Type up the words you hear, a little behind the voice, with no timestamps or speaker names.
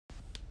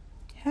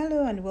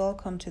Hello and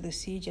welcome to the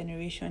C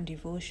Generation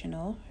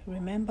Devotional.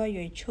 Remember,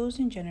 you're a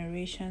chosen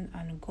generation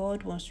and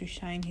God wants to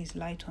shine His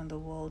light on the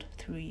world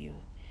through you.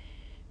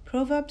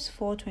 Proverbs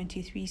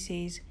 4:23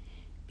 says,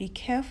 "Be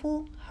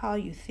careful how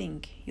you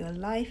think. Your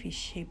life is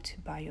shaped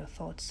by your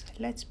thoughts."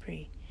 Let's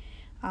pray.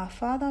 Our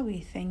Father, we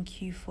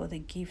thank you for the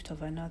gift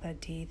of another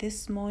day.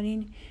 This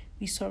morning,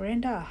 we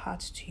surrender our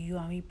hearts to you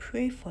and we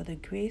pray for the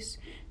grace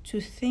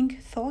to think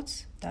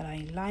thoughts that are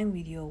in line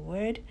with your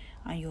word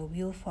and your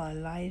will for our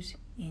lives.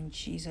 In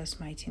Jesus'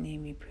 mighty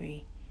name we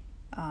pray.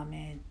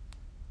 Amen.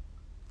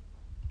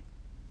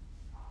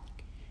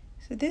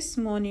 So this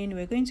morning,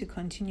 we're going to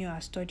continue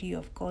our study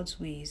of God's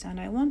ways, and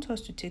I want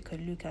us to take a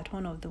look at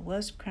one of the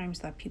worst crimes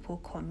that people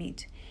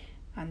commit,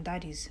 and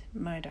that is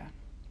murder.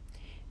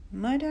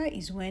 Murder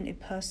is when a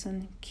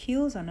person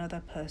kills another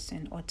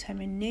person or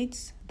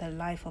terminates the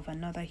life of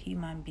another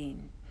human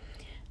being.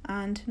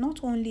 And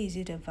not only is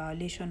it a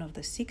violation of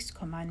the sixth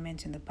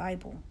commandment in the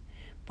Bible,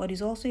 but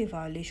is also a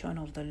violation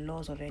of the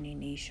laws of any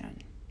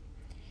nation.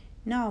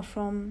 Now,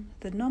 from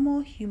the normal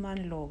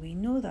human law, we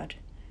know that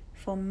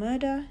for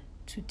murder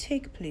to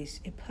take place,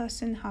 a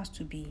person has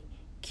to be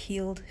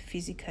killed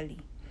physically.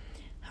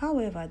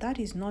 However, that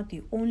is not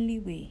the only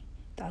way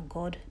that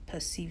God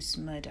perceives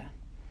murder.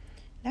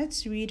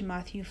 Let's read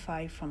Matthew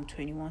 5 from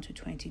 21 to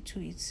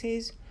 22. It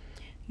says,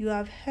 "You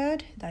have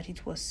heard that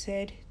it was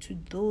said to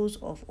those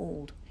of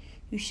old,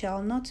 'You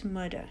shall not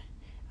murder,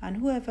 and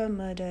whoever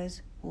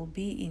murders will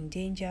be in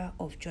danger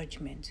of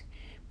judgment.'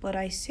 But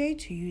I say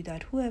to you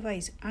that whoever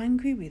is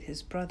angry with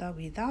his brother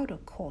without a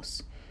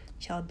cause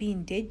shall be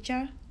in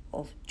danger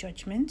of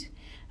judgment,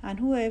 and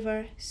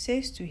whoever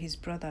says to his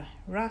brother,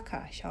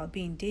 'Raca,' shall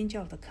be in danger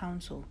of the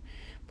council.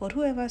 But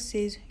whoever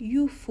says,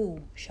 'You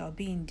fool,' shall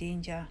be in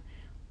danger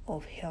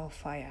of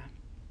hellfire."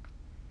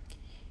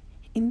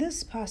 In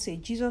this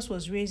passage, Jesus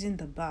was raising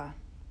the bar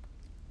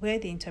where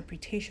the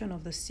interpretation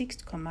of the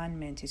sixth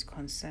commandment is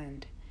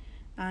concerned.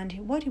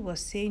 And what he was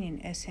saying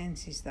in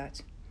essence is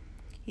that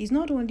it's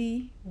not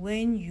only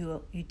when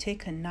you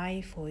take a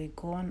knife or a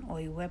gun or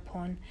a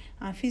weapon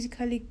and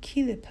physically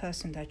kill a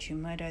person that you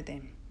murder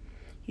them.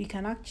 You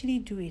can actually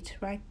do it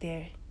right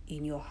there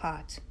in your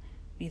heart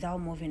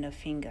without moving a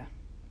finger.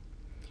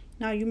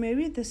 Now, you may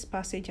read this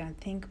passage and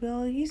think,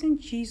 well, isn't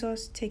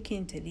Jesus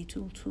taking it a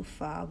little too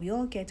far? We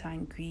all get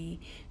angry.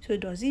 So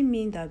does it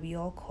mean that we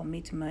all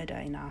commit murder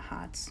in our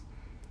hearts?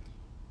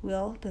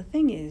 Well, the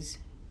thing is,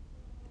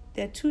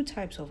 there are two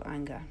types of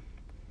anger.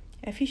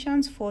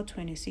 Ephesians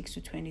 4:26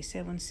 to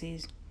 27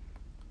 says,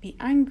 "Be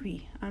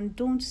angry and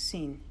don't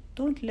sin.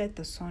 Don't let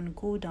the sun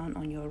go down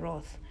on your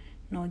wrath,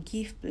 nor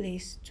give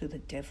place to the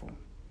devil."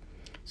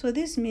 So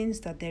this means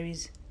that there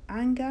is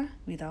anger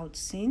without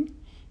sin,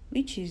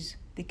 which is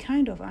the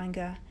kind of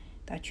anger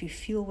that you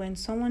feel when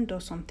someone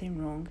does something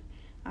wrong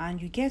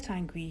and you get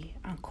angry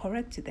and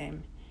correct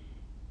them,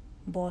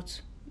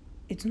 but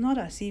it's not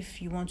as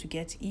if you want to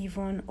get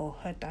even or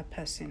hurt that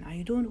person, and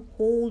you don't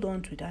hold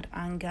on to that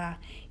anger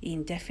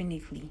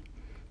indefinitely.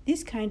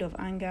 This kind of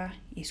anger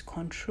is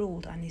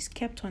controlled and is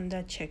kept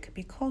under check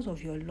because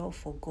of your love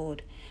for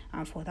God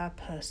and for that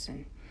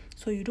person.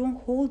 So you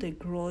don't hold a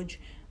grudge,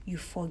 you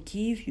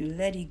forgive, you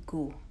let it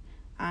go.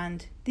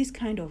 And this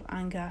kind of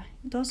anger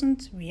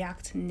doesn't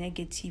react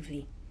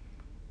negatively.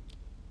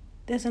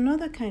 There's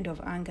another kind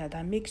of anger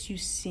that makes you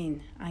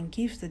sin and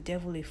gives the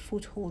devil a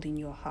foothold in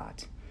your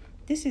heart.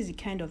 This is the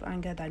kind of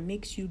anger that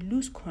makes you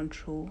lose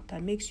control,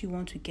 that makes you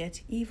want to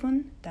get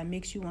even, that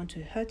makes you want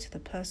to hurt the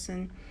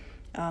person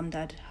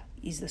that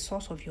is the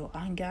source of your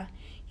anger.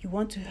 You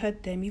want to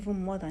hurt them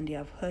even more than they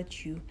have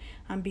hurt you.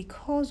 And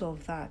because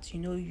of that,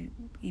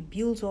 it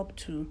builds up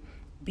to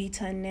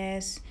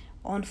bitterness,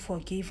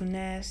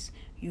 unforgiveness.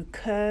 You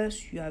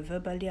curse, you are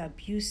verbally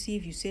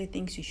abusive, you say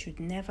things you should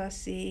never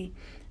say,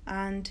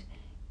 and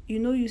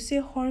you say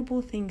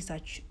horrible things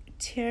that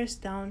tears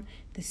down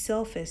the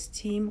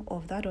self-esteem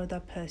of that other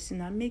person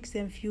and makes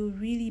them feel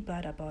really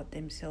bad about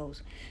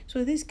themselves.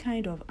 So this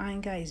kind of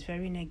anger is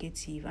very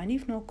negative, and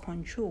if not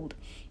controlled,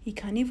 it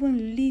can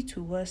even lead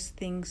to worse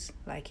things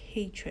like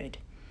hatred.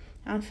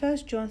 And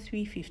 1 John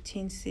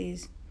 3:15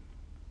 says,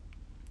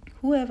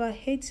 "Whoever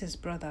hates his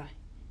brother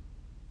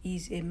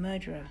is a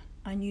murderer,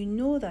 and you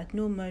know that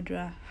no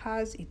murderer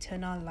has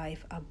eternal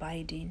life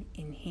abiding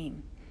in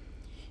him."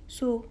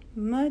 So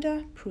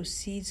murder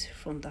proceeds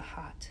from the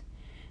heart.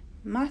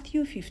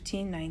 Matthew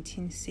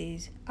 15:19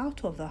 says,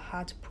 "Out of the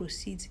heart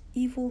proceeds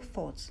evil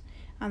thoughts,"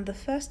 and the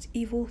first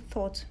evil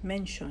thought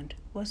mentioned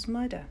was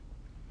murder.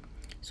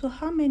 So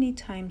how many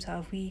times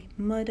have we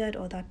murdered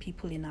other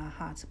people in our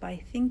hearts by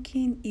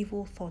thinking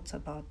evil thoughts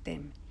about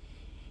them?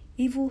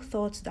 Evil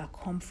thoughts that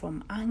come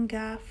from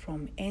anger,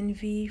 from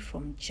envy,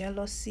 from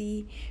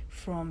jealousy,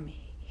 from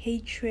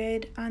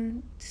hatred,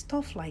 and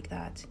stuff like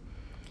that.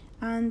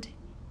 And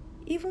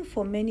even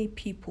for many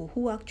people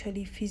who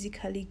actually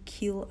physically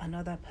kill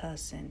another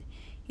person,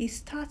 it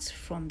starts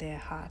from their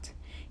heart.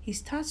 It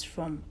starts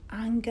from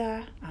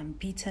anger and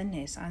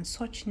bitterness and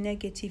such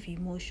negative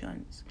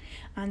emotions.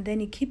 And then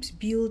it keeps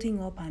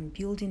building up and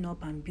building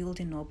up and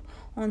building up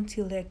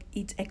until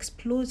it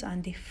explodes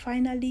and they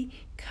finally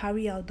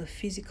carry out the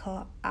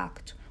physical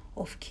act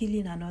of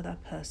killing another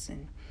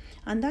person.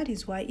 And that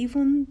is why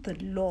even the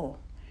law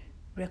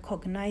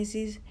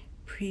recognizes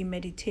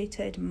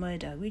premeditated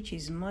murder, which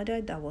is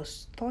murder that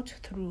was thought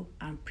through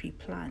and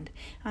pre-planned.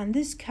 And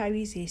this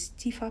carries a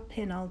stiffer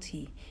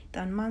penalty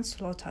than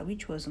manslaughter,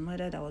 which was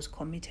murder that was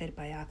committed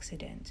by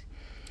accident.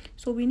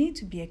 So we need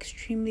to be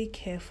extremely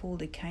careful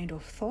the kind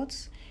of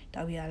thoughts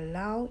that we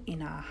allow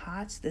in our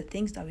hearts, the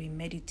things that we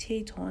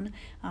meditate on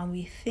and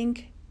we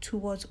think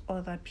towards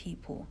other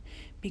people,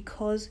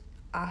 because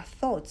our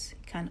thoughts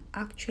can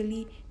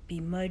actually be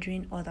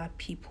murdering other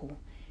people,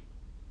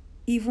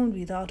 even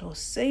without us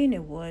saying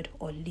a word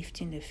or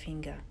lifting a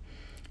finger.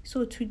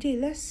 So today,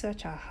 let's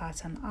search our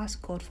hearts and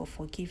ask God for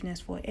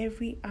forgiveness for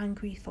every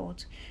angry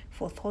thought,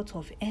 for thoughts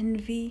of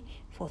envy,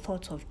 for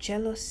thoughts of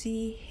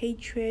jealousy,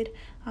 hatred,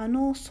 and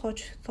all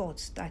such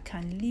thoughts that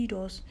can lead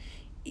us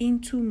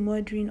into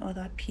murdering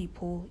other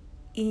people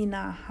in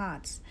our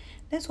hearts.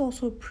 Let's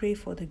also pray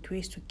for the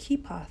grace to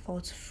keep our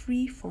thoughts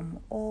free from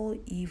all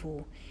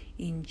evil.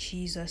 In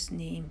Jesus'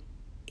 name,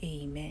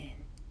 amen.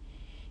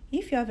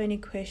 If you have any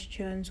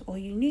questions or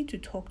you need to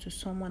talk to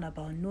someone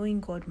about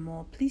knowing God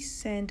more, please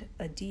send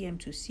a DM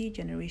to C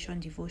Generation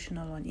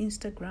Devotional on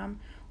Instagram,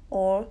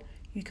 or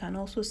you can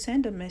also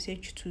send a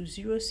message to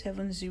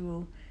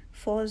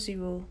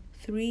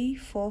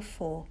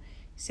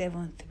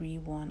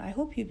 070-40-344-731. I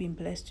hope you've been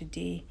blessed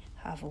today.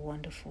 Have a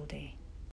wonderful day.